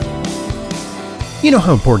You know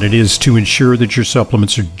how important it is to ensure that your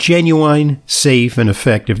supplements are genuine, safe, and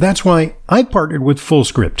effective. That's why I partnered with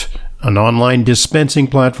FullScript, an online dispensing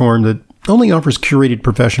platform that only offers curated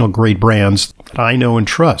professional-grade brands that I know and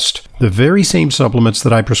trust. The very same supplements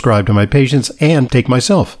that I prescribe to my patients and take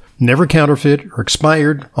myself. Never counterfeit or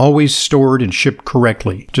expired, always stored and shipped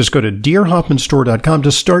correctly. Just go to drhoffmanstore.com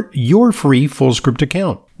to start your free FullScript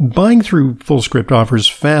account. Buying through FullScript offers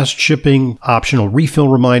fast shipping, optional refill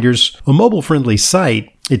reminders, a mobile-friendly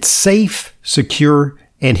site. It's safe, secure,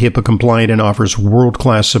 and HIPAA compliant and offers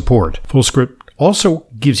world-class support. FullScript also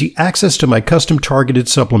gives you access to my custom targeted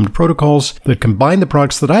supplement protocols that combine the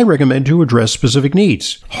products that I recommend to address specific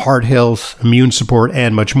needs. Heart health, immune support,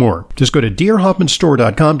 and much more. Just go to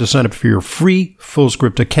drhoffmanstore.com to sign up for your free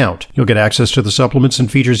FullScript account. You'll get access to the supplements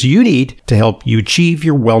and features you need to help you achieve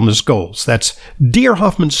your wellness goals. That's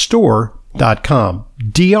drhoffmanstore.com.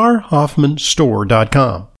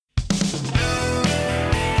 drhoffmanstore.com.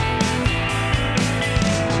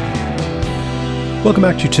 Welcome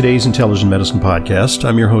back to today's Intelligent Medicine Podcast.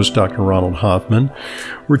 I'm your host, Dr. Ronald Hoffman.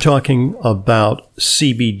 We're talking about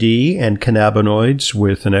CBD and cannabinoids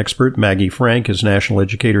with an expert. Maggie Frank is National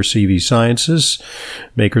Educator, CV Sciences,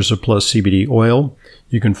 makers of Plus CBD Oil.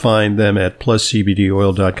 You can find them at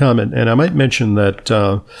pluscbdoil.com. And I might mention that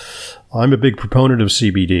I'm a big proponent of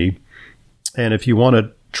CBD. And if you want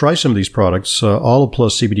to try some of these products, all of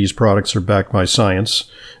Plus CBD's products are backed by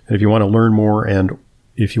science. And if you want to learn more and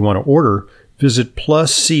if you want to order, visit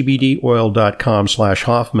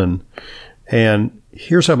pluscbdoil.com/Hoffman, and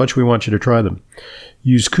here's how much we want you to try them.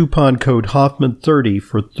 Use coupon code Hoffman30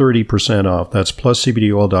 for 30% off. That's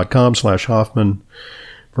pluscbdoil.com/Hoffman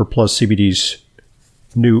for Plus CBD's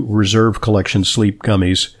new Reserve Collection Sleep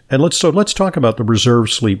Gummies. And let's talk about the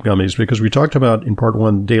Reserve Sleep Gummies, because we talked about in part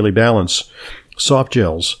one, Daily Balance, soft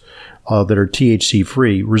gels that are THC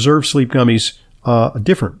free. Reserve Sleep Gummies,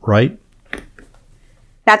 different, right?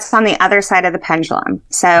 That's on the other side of the pendulum.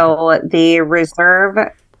 So the Reserve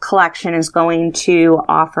collection is going to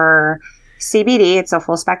offer CBD. It's a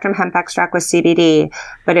full spectrum hemp extract with CBD,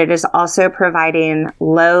 but it is also providing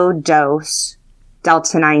low dose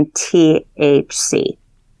Delta-9 THC.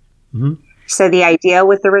 Mm-hmm. So the idea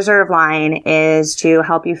with the Reserve line is to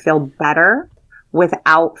help you feel better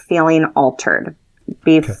without feeling altered.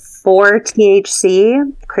 Before THC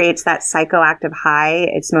creates that psychoactive high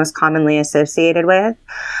it's most commonly associated with,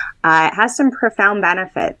 it has some profound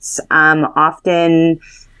benefits. Often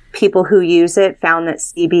people who use it found that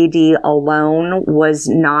CBD alone was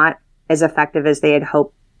not as effective as they had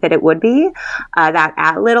hoped that it would be.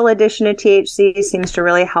 That little addition of THC seems to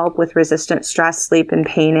really help with resistant stress, sleep, and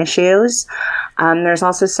pain issues. There's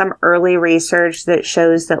also some early research that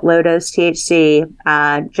shows that low dose THC,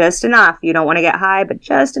 just enough, you don't want to get high, but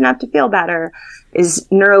just enough to feel better, is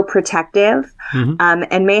neuroprotective,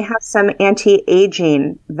 and may have some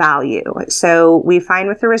anti-aging value. So we find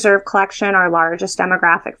with the Reserve collection, our largest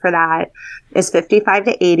demographic for that is 55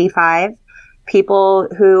 to 85. People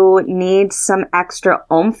who need some extra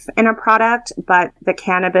oomph in a product, but the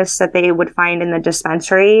cannabis that they would find in the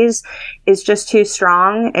dispensaries is just too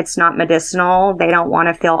strong. It's not medicinal. They don't want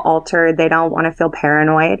to feel altered. They don't want to feel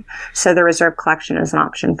paranoid. So the Reserve collection is an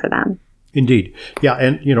option for them. Indeed. Yeah.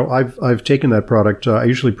 And, I've taken that product. I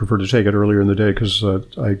usually prefer to take it earlier in the day because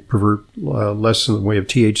I prefer less in the way of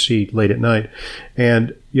THC late at night.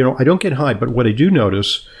 And, I don't get high, but what I do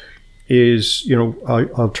notice is,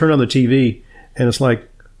 I'll turn on the TV and it's like,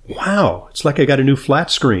 wow, it's like I got a new flat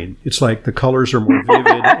screen. It's like the colors are more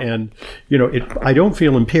vivid and, I don't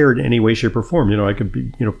feel impaired in any way, shape, or form. I could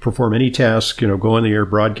be, perform any task, go on the air,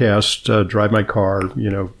 broadcast, drive my car,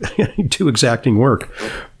 do exacting work.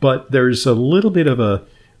 But there's a little bit of a,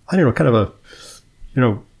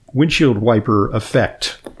 windshield wiper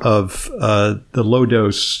effect of the low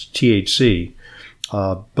dose THC,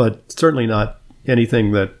 but certainly not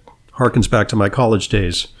anything that harkens back to my college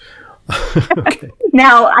days. Okay.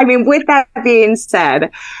 Now, with that being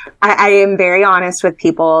said, I am very honest with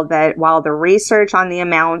people that while the research on the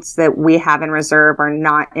amounts that we have in Reserve are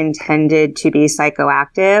not intended to be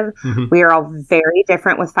psychoactive, we are all very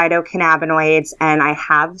different with phytocannabinoids. And I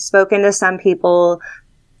have spoken to some people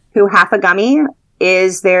who half a gummy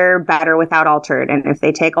is they're better without altered. And if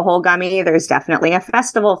they take a whole gummy, there's definitely a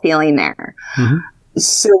festival feeling there.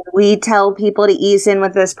 So we tell people to ease in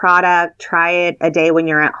with this product, try it a day when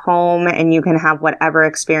you're at home and you can have whatever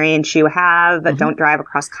experience you have, but don't drive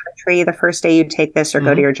across country the first day you take this or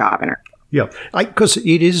go to your job interview. Yeah, because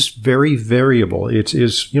it is very variable. It's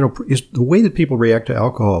the way that people react to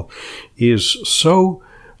alcohol is so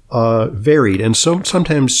varied and so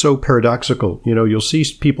sometimes so paradoxical. You'll see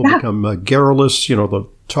people become garrulous, they'll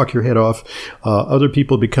talk your head off. Other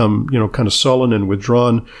people become, kind of sullen and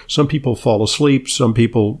withdrawn. Some people fall asleep. Some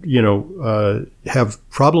people, have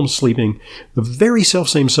problems sleeping. The very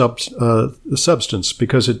self-same substance,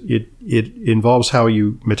 because it involves how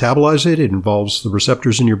you metabolize it. It involves the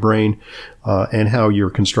receptors in your brain and how you're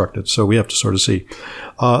constructed. So we have to sort of see.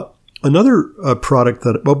 Another product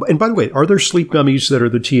that, and by the way, are there sleep gummies that are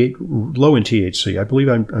low in THC? I believe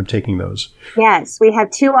I'm taking those. Yes, we have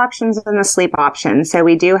two options in the sleep option. So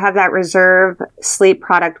we do have that Reserve sleep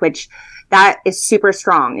product, which that is super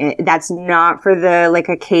strong. That's not for the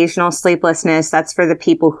occasional sleeplessness. That's for the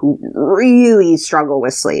people who really struggle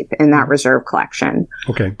with sleep in that Reserve collection.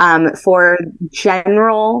 Okay. For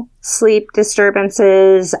general sleep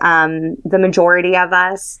disturbances, the majority of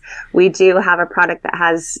us, we do have a product that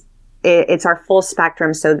has it's our full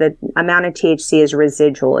spectrum. So the amount of THC is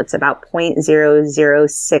residual. It's about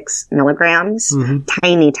 0.006 milligrams,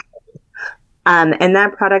 tiny. And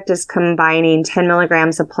that product is combining 10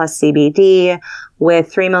 milligrams of plus CBD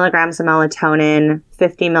with 3 milligrams of melatonin,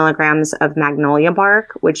 50 milligrams of magnolia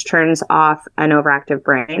bark, which turns off an overactive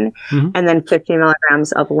brain, and then 50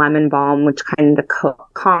 milligrams of lemon balm, which kind of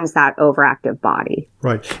calms that overactive body.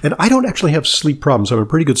 Right. And I don't actually have sleep problems. I'm a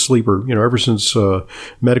pretty good sleeper, ever since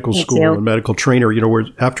medical school and medical trainer, where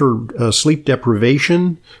after sleep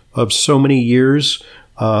deprivation of so many years,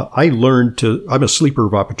 I learned I'm a sleeper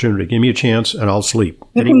of opportunity. Give me a chance and I'll sleep.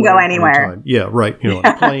 You can go anywhere. Anytime. Yeah, right. On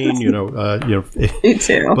a plane, Me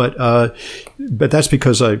too. But that's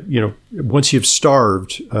because once you've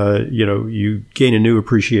starved, you gain a new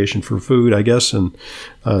appreciation for food, I guess, and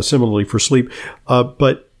similarly for sleep.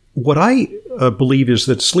 But what I believe is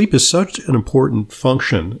that sleep is such an important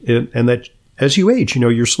function, and that as you age,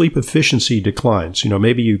 your sleep efficiency declines.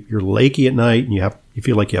 Maybe you're lakey at night and you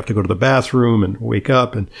feel like you have to go to the bathroom and wake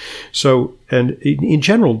up. And so, and in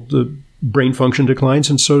general, the brain function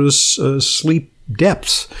declines, and so does sleep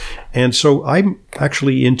depth. And so I'm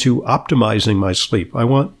actually into optimizing my sleep. I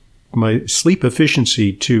want my sleep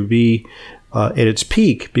efficiency to be at its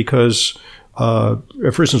peak because, for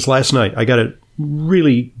instance, last night I got a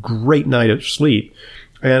really great night of sleep.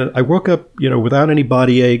 And I woke up, without any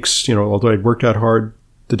body aches, although I'd worked out hard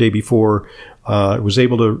the day before. I was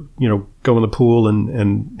able to, go in the pool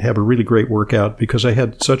and have a really great workout because I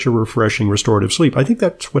had such a refreshing, restorative sleep. I think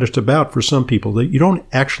that's what it's about for some people, that you don't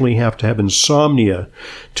actually have to have insomnia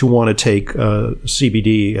to want to take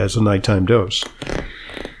CBD as a nighttime dose.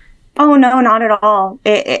 Oh, no, not at all.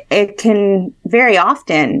 It can very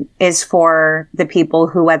often is for the people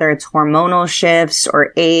who, whether it's hormonal shifts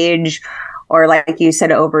or age, or like you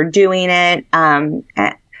said, overdoing it.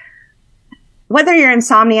 Whether you're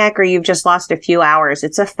insomniac or you've just lost a few hours,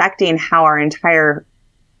 it's affecting how our entire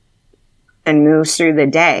and moves through the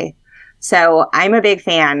day. So I'm a big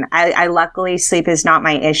fan. I luckily, sleep is not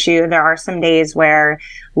my issue. There are some days where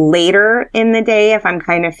later in the day, if I'm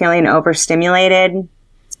kind of feeling overstimulated,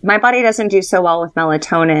 my body doesn't do so well with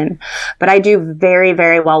melatonin, but I do very,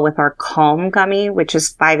 very well with our Calm gummy, which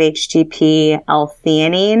is 5-HTP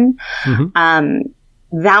L-theanine.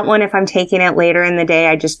 That one, if I'm taking it later in the day,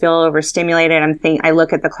 I just feel overstimulated. I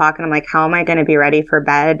look at the clock and I'm like, how am I going to be ready for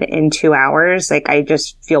bed in 2 hours? I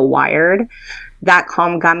just feel wired. That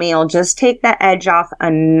Calm gummy will just take the edge off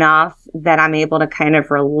enough that I'm able to kind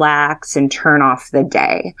of relax and turn off the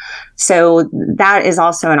day. So that is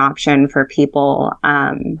also an option for people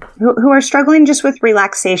who are struggling just with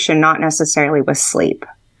relaxation, not necessarily with sleep.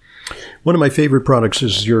 One of my favorite products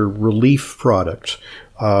is your Relief product,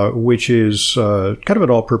 which is kind of an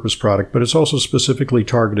all-purpose product, but it's also specifically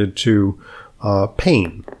targeted to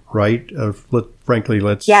pain, right?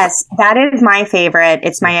 Yes, that is my favorite.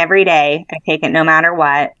 It's my everyday. I take it no matter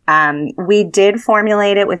what. We did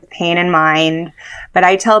formulate it with pain in mind, but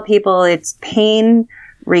I tell people it's pain,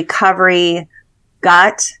 recovery,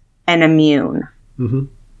 gut, and immune.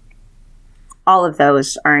 All of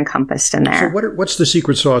those are encompassed in there. So what's the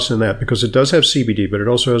secret sauce in that? Because it does have CBD, but it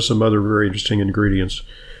also has some other very interesting ingredients.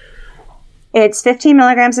 It's 15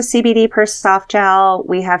 milligrams of CBD per soft gel.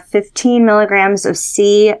 We have 15 milligrams of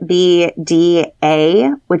CBDA,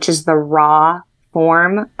 which is the raw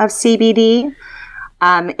form of CBD.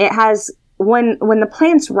 It has, when the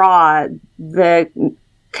plant's raw, the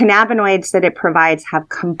cannabinoids that it provides have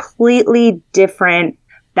completely different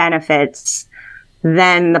benefits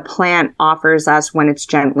than the plant offers us when it's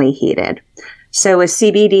gently heated. So with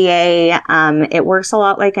CBDA, it works a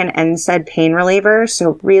lot like an NSAID pain reliever,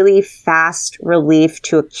 so really fast relief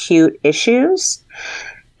to acute issues.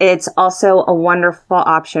 It's also a wonderful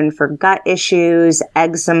option for gut issues,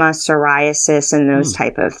 eczema, psoriasis, and those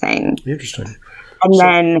type of things. Interesting. And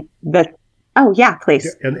then Oh, yeah,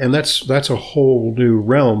 please. And that's a whole new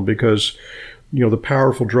realm because, the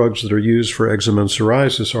powerful drugs that are used for eczema and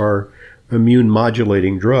psoriasis are immune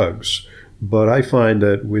modulating drugs. But I find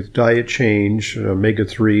that with diet change,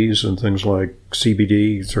 omega-3s and things like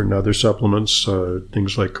CBD, certain other supplements,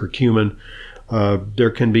 things like curcumin, there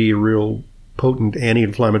can be a real potent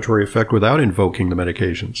anti-inflammatory effect without invoking the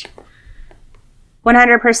medications.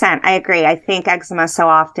 100%. I agree. I think eczema so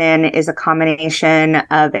often is a combination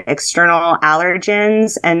of external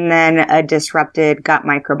allergens and then a disrupted gut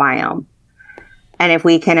microbiome. And if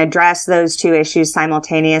we can address those two issues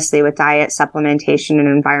simultaneously with diet, supplementation, and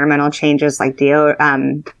environmental changes like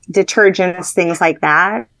detergents, things like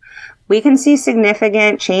that, we can see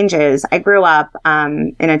significant changes. I grew up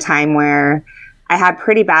in a time where I had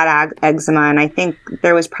pretty bad eczema, and I think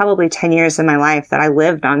there was probably 10 years of my life that I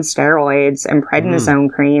lived on steroids and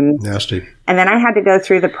prednisone cream. Nasty. And then I had to go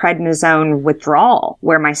through the prednisone withdrawal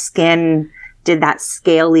where my skin did that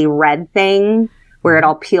scaly red thing where it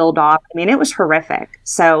all peeled off. I mean, it was horrific.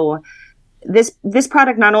 So this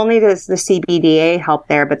product, not only does the CBDA help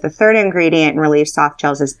there, but the third ingredient in Relief Soft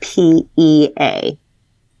Gels is PEA.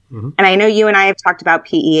 Mm-hmm. And I know you and I have talked about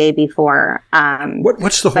PEA before.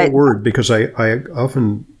 What's the whole word? Because I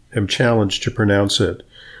often am challenged to pronounce it.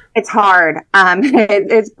 It's hard.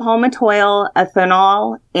 It's palmitoyl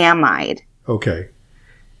ethanol amide. Okay.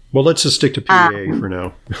 Well, let's just stick to PEA for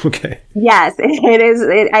now. Okay. Yes, it is.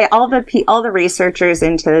 All the researchers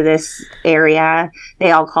into this area,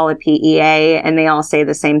 they all call it PEA, and they all say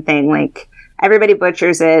the same thing. Like everybody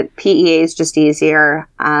butchers it. PEA is just easier.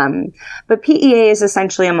 But PEA is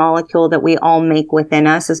essentially a molecule that we all make within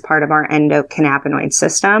us as part of our endocannabinoid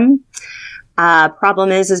system.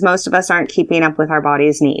 Problem is most of us aren't keeping up with our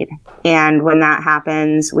body's need. And when that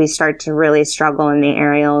happens, we start to really struggle in the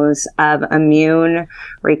areas of immune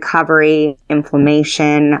recovery,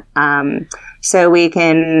 inflammation. So we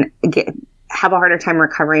can have a harder time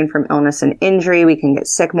recovering from illness and injury. We can get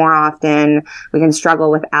sick more often. We can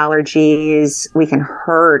struggle with allergies. We can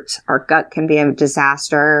hurt. Our gut can be a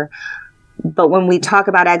disaster. But when we talk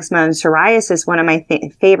about eczema and psoriasis, one of my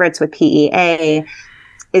favorites with PEA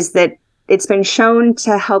is that it's been shown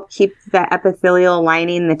to help keep the epithelial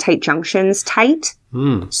lining, the tight junctions tight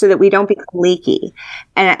so that we don't become leaky.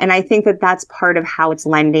 And I think that that's part of how it's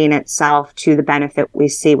lending itself to the benefit we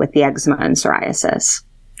see with the eczema and psoriasis.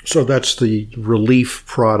 So that's the relief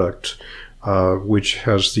product, which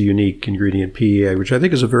has the unique ingredient PEA, which I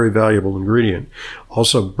think is a very valuable ingredient.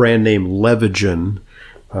 Also brand name Levagen,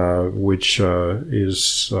 which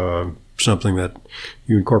is something that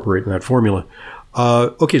you incorporate in that formula.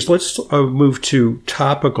 Okay, so let's move to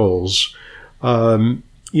topicals.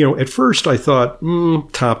 At first I thought,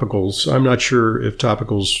 topicals. I'm not sure if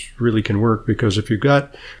topicals really can work because if you've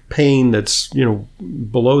got pain that's,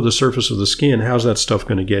 below the surface of the skin, how's that stuff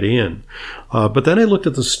going to get in? But then I looked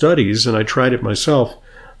at the studies and I tried it myself.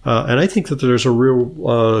 And I think that there's a real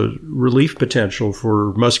relief potential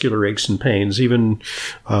for muscular aches and pains, even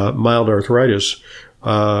mild arthritis.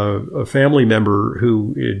 A family member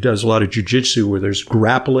who does a lot of jiu-jitsu where there's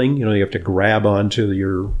grappling, you have to grab onto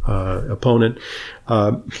your opponent.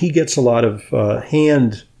 He gets a lot of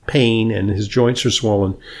hand pain and his joints are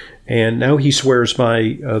swollen. And now he swears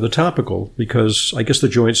by the topical because I guess the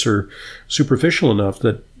joints are superficial enough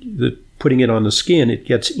that putting it on the skin, it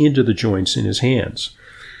gets into the joints in his hands.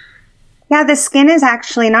 Yeah, the skin is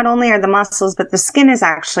actually, not only are the muscles, but the skin is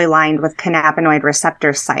actually lined with cannabinoid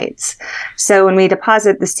receptor sites. So when we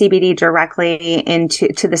deposit the CBD directly into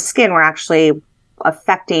the skin, we're actually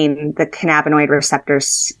affecting the cannabinoid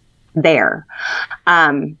receptors there.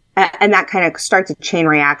 And that kind of starts a chain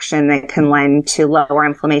reaction that can lend to lower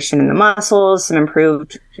inflammation in the muscles, some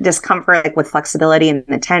improved discomfort like with flexibility in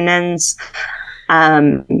the tendons.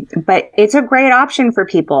 But it's a great option for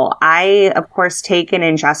people. I, of course, take an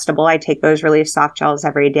ingestible. I take those Relief Soft Gels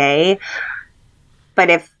every day. But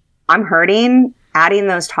if I'm hurting, adding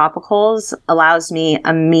those topicals allows me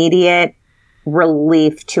immediate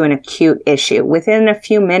relief to an acute issue. Within a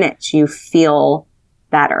few minutes, you feel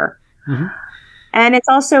better. Mm-hmm. And it's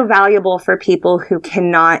also valuable for people who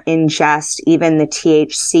cannot ingest even the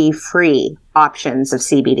THC-free options of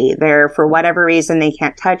CBD. They're, for whatever reason, they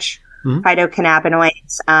can't touch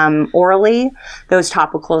phytocannabinoids orally. Those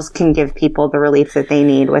topicals can give people the relief that they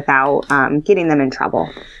need without getting them in trouble.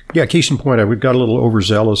 Yeah, case in point, we got a little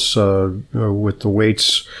overzealous with the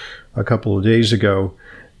weights a couple of days ago,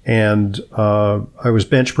 and I was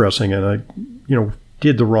bench pressing, and I,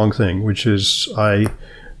 did the wrong thing, which is I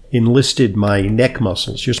enlisted my neck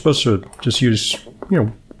muscles. You're supposed to just use,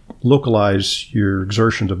 localize your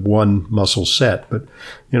exertion to one muscle set. But,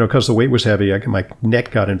 because the weight was heavy, my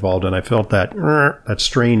neck got involved, and I felt that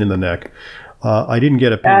strain in the neck. I didn't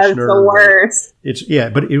get a pinched nerve. That's the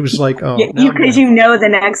worst. But it was like, because the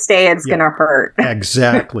next day it's going to hurt.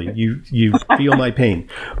 Exactly. You feel my pain.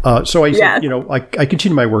 So I said, I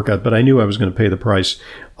continued my workout, but I knew I was going to pay the price.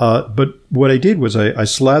 But what I did was I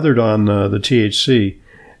slathered on the THC.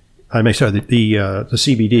 The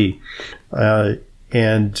CBD,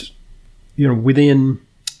 and within,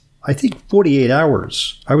 I think, 48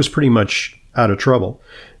 hours, I was pretty much out of trouble.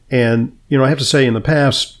 And I have to say, in the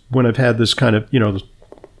past, when I've had this kind of the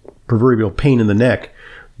proverbial pain in the neck,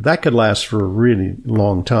 that could last for a really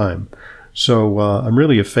long time. So I'm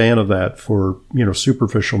really a fan of that for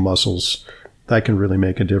superficial muscles. That can really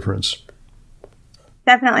make a difference.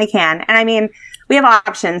 Definitely can. And I mean, we have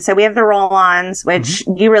options. So we have the roll-ons, which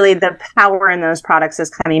the power in those products is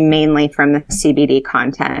coming mainly from the CBD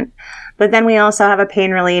content. But then we also have a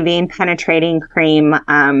pain-relieving, penetrating cream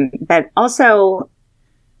that also,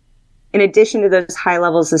 in addition to those high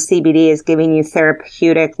levels of CBD, is giving you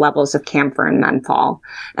therapeutic levels of camphor and menthol.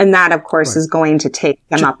 And that, of course, is going to take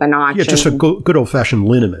them up a notch. Yeah, just a good old-fashioned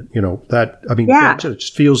liniment, that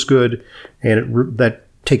just feels good, and that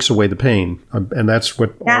takes away the pain. And that's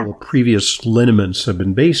what all the previous liniments have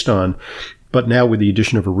been based on. But now with the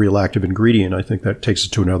addition of a real active ingredient, I think that takes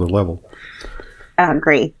it to another level.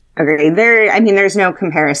 Agree. There's no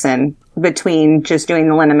comparison between just doing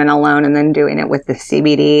the liniment alone and then doing it with the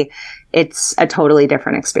CBD. It's a totally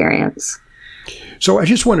different experience. So I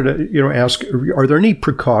just wanted to, ask, are there any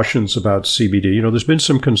precautions about CBD? There's been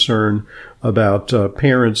some concern about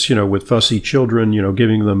parents, with fussy children,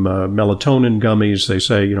 giving them melatonin gummies. They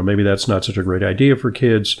say, maybe that's not such a great idea for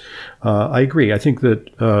kids. I agree. I think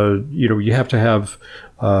that, you have to have,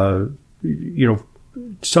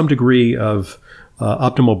 some degree of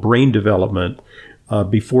optimal brain development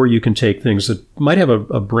before you can take things that might have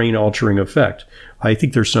a brain-altering effect. I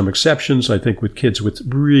think there's some exceptions. I think with kids with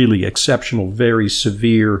really exceptional, very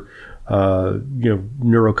severe,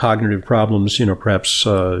 neurocognitive problems, perhaps,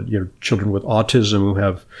 children with autism who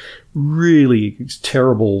have really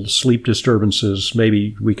terrible sleep disturbances,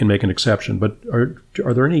 maybe we can make an exception. But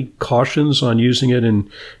are there any cautions on using it in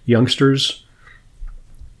youngsters?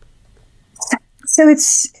 So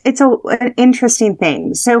it's an interesting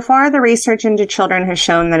thing. So far, the research into children has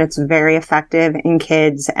shown that it's very effective in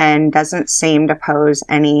kids and doesn't seem to pose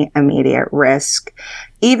any immediate risk,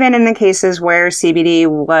 even in the cases where CBD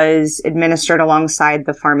was administered alongside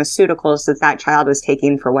the pharmaceuticals that child was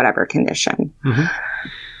taking for whatever condition. Mm-hmm.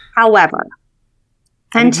 However,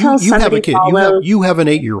 until you have a kid, follows, you have an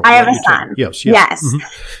 8-year-old. I have a son. Yes. Mm-hmm.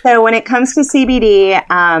 So when it comes to CBD,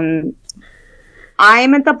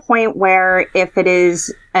 I'm at the point where if it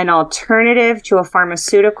is an alternative to a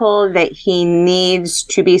pharmaceutical that he needs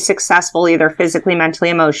to be successful, either physically,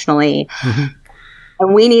 mentally, emotionally,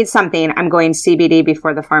 and we need something, I'm going CBD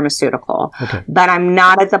before the pharmaceutical. Okay. But I'm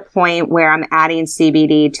not at the point where I'm adding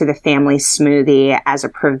CBD to the family smoothie as a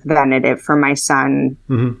preventative for my son.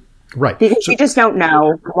 Mm-hmm. Right. Because you just don't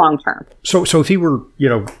know long term. So if he were,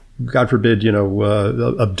 God forbid,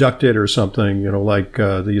 abducted or something, like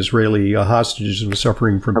the Israeli hostages who are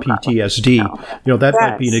suffering from PTSD, that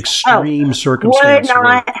might be an extreme circumstance. Would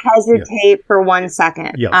not hesitate for 1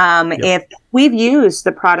 second. If we've used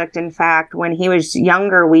the product, in fact, when he was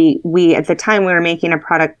younger, we at the time we were making a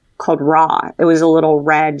product called Raw. It was a little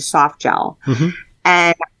red soft gel. Mm-hmm.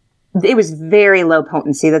 And it was very low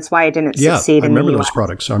potency. That's why it didn't succeed in the US. I remember those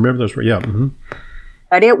products. Mm-hmm.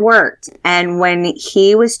 But it worked. And when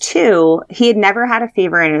he was 2, he had never had a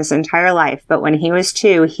fever in his entire life. But when he was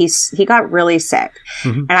 2, he got really sick.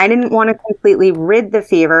 Mm-hmm. And I didn't want to completely rid the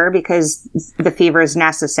fever because the fever is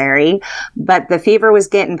necessary. But the fever was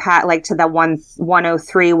getting to the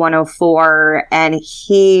 103, 104. And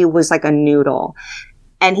he was like a noodle.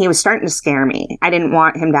 And he was starting to scare me. I didn't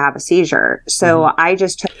want him to have a seizure. So I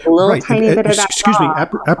just took a little tiny bit of that. Excuse me,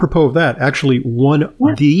 apropos of that, actually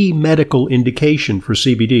the medical indication for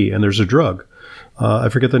CBD, and there's a drug, I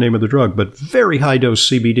forget the name of the drug, but very high dose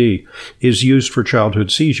CBD is used for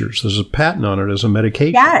childhood seizures. There's a patent on it as a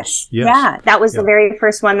medication. Yes. Yeah. That was the very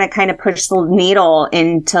first one that kind of pushed the needle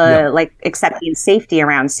into accepting safety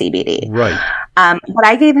around CBD. Right. But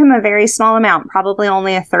I gave him a very small amount, probably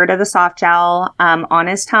only a third of the soft gel on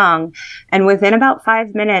his tongue. And within about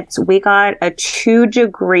 5 minutes, we got a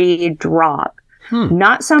 2-degree drop.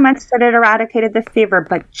 Not so much that it eradicated the fever,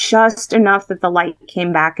 but just enough that the light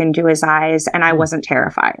came back into his eyes and I wasn't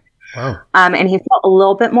terrified. Wow. And he felt a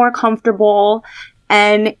little bit more comfortable.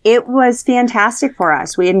 And it was fantastic for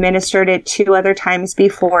us. We administered it 2 other times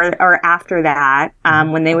before or after that,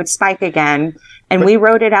 when they would spike again. And we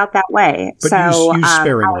wrote it out that way. But so use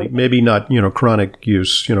sparingly, maybe not, chronic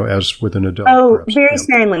use, as with an adult. Oh, perhaps. very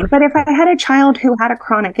sparingly. But if I had a child who had a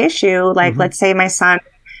chronic issue, like let's say my son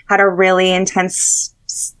had a really intense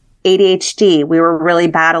ADHD, we were really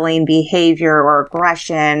battling behavior or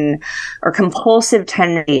aggression or compulsive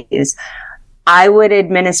tendencies, I would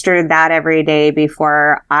administer that every day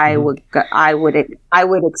before I would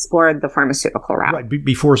explore the pharmaceutical route. Right,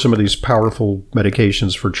 before some of these powerful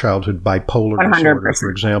medications for childhood bipolar 100%. disorder,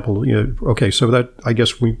 for example. Okay, so that, I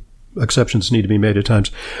guess exceptions need to be made at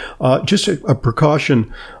times. Just a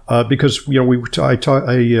precaution, because one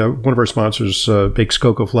of our sponsors makes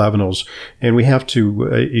cocoa flavanols, and we have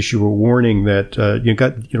to issue a warning that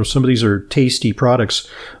some of these are tasty products,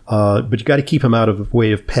 but you got to keep them out of the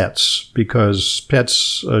way of pets, because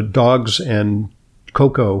pets, dogs, and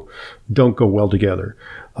cocoa don't go well together.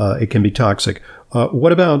 It can be toxic.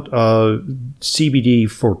 What about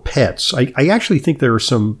CBD for pets? I actually think there are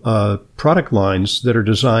some product lines that are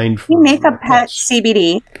designed for We make a pet pets.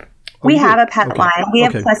 CBD. We have a pet line. We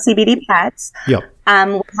have Plus CBD Pets. Yeah.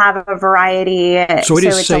 We have a variety. So it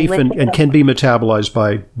is safe and can be metabolized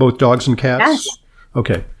by both dogs and cats? Yes.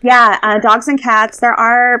 Okay. Yeah, dogs and cats. There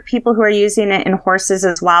are people who are using it in horses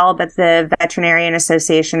as well, but the Veterinarian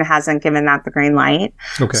Association hasn't given that the green light.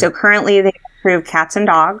 Okay. So currently they approve cats and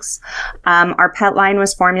dogs. Our pet line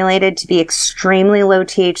was formulated to be extremely low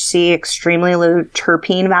THC, extremely low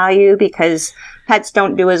terpene value, because pets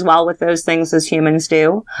don't do as well with those things as humans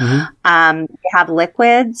do. We have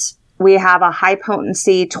liquids. We have a high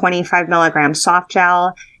potency 25 milligram soft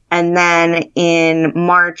gel. And then in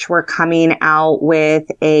March, we're coming out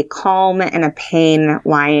with a calm and a pain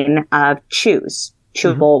line of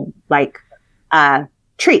chewable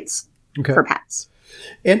treats for pets.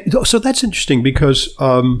 And so that's interesting because,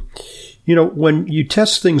 when you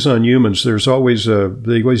test things on humans, there's always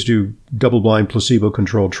they always do double-blind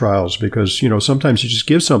placebo-controlled trials because, sometimes you just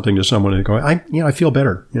give something to someone and they go, I feel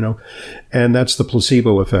better, and that's the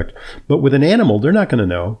placebo effect. But with an animal, they're not going to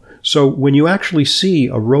know. So when you actually see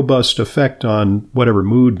a robust effect on whatever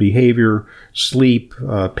mood, behavior, sleep,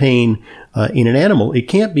 pain in an animal, it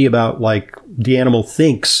can't be about like the animal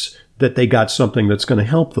thinks that they got something that's going to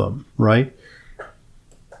help them, right?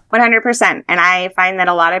 100%. And I find that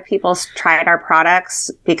a lot of people tried our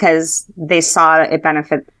products because they saw it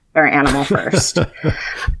benefit their animal first. They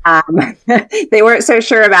weren't so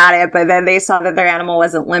sure about it, but then they saw that their animal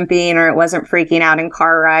wasn't limping or it wasn't freaking out in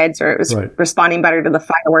car rides or it was responding better to the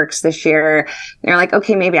fireworks this year. They're like,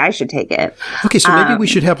 okay, maybe I should take it. Okay, so maybe we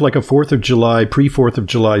should have like a 4th of July, pre-4th of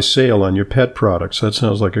July sale on your pet products. That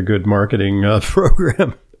sounds like a good marketing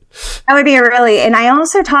program. That would be and I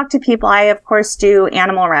also talk to people. I, of course, do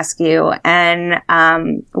animal rescue, and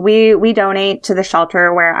we donate to the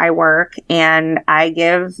shelter where I work, and I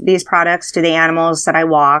give these products to the animals that I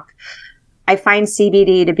walk. I find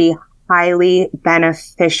CBD to be highly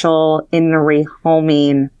beneficial in the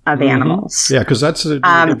rehoming of animals. Yeah, because that's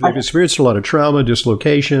they've experienced a lot of trauma,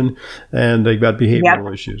 dislocation, and they've got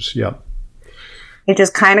behavioral issues. Yeah. It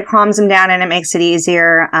just kind of calms them down and it makes it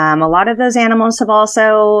easier. A lot of those animals have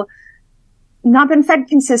also not been fed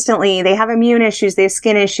consistently. They have immune issues. They have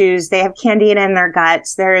skin issues. They have candida in their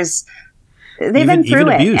guts. They've been through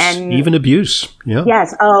it. Even abuse. Yeah.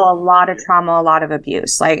 Yes. Oh, a lot of trauma, a lot of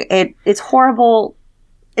abuse. Like it's horrible.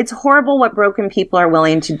 It's horrible what broken people are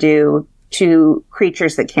willing to do to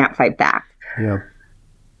creatures that can't fight back. Yeah.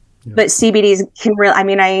 But CBDs can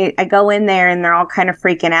really, I go in there and they're all kind of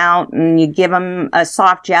freaking out and you give them a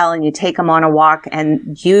soft gel and you take them on a walk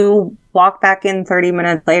and you walk back in 30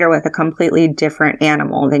 minutes later with a completely different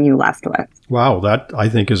animal than you left with. Wow. That I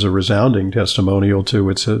think is a resounding testimonial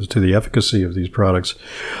to the efficacy of these products.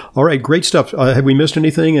 All right. Great stuff. Have we missed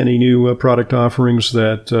anything? Any new product offerings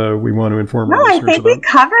that we want to inform our listeners about? No, I think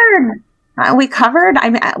we covered.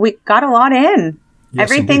 We got a lot in. Yes,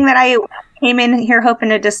 everything indeed. That I came in here hoping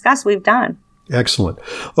to discuss, we've done. Excellent.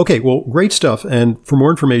 Okay, well, great stuff. And for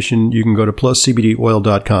more information, you can go to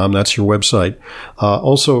pluscbdoil.com. That's your website.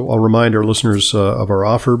 Also, I'll remind our listeners of our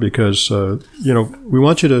offer because, we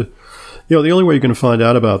want you to, the only way you're going to find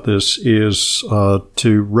out about this is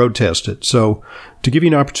to road test it. So to give you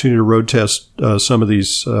an opportunity to road test some of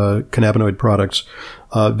these cannabinoid products,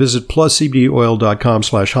 visit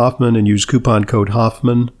pluscbdoil.com/Hoffman and use coupon code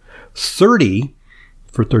Hoffman30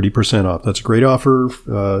 for 30% off. That's a great offer.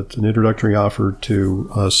 It's an introductory offer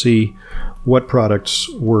to see what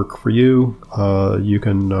products work for you. You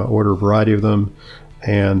can order a variety of them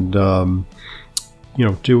and,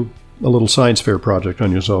 do a little science fair project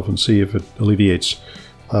on yourself and see if it alleviates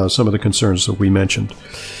some of the concerns that we mentioned.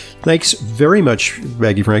 Thanks very much,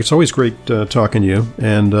 Maggie Frank. It's always great talking to you.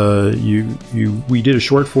 And we did a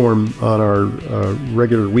short form on our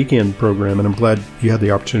regular weekend program, and I'm glad you had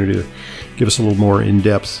the opportunity to give us a little more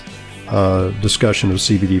in-depth discussion of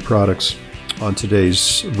CBD products on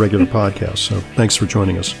today's regular podcast. So thanks for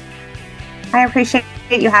joining us. I appreciate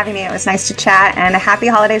you having me. It was nice to chat, and happy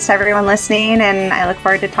holidays to everyone listening, and I look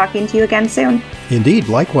forward to talking to you again soon. Indeed,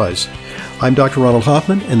 likewise. I'm Dr. Ronald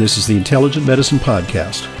Hoffman, and this is the Intelligent Medicine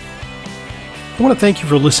Podcast. I want to thank you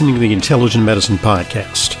for listening to the Intelligent Medicine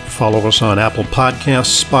Podcast. Follow us on Apple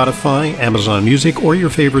Podcasts, Spotify, Amazon Music, or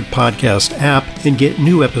your favorite podcast app, and get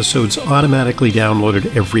new episodes automatically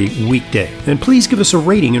downloaded every weekday. And please give us a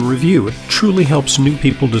rating and review. It truly helps new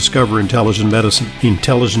people discover intelligent medicine. The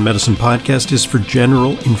Intelligent Medicine Podcast is for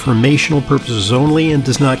general informational purposes only and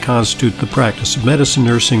does not constitute the practice of medicine,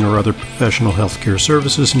 nursing, or other professional healthcare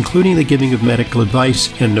services, including the giving of medical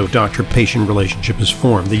advice, and no doctor-patient relationship is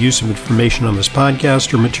formed. The use of information on this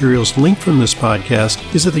podcast or materials linked from this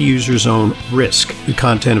podcast is at the user's own risk. The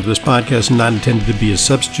content of this podcast is not intended to be a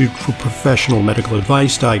substitute for professional medical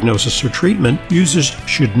advice, diagnosis, or treatment. Users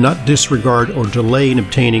should not disregard or delay in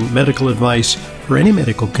obtaining medical advice for any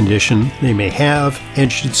medical condition they may have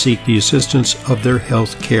and should seek the assistance of their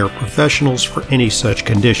healthcare professionals for any such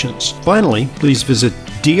conditions. Finally, please visit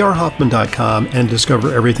drhoffman.com and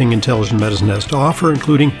discover everything intelligent medicine has to offer,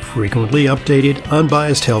 including frequently updated,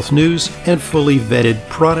 unbiased health news and fully vetted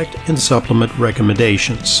product and supplement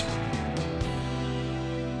recommendations.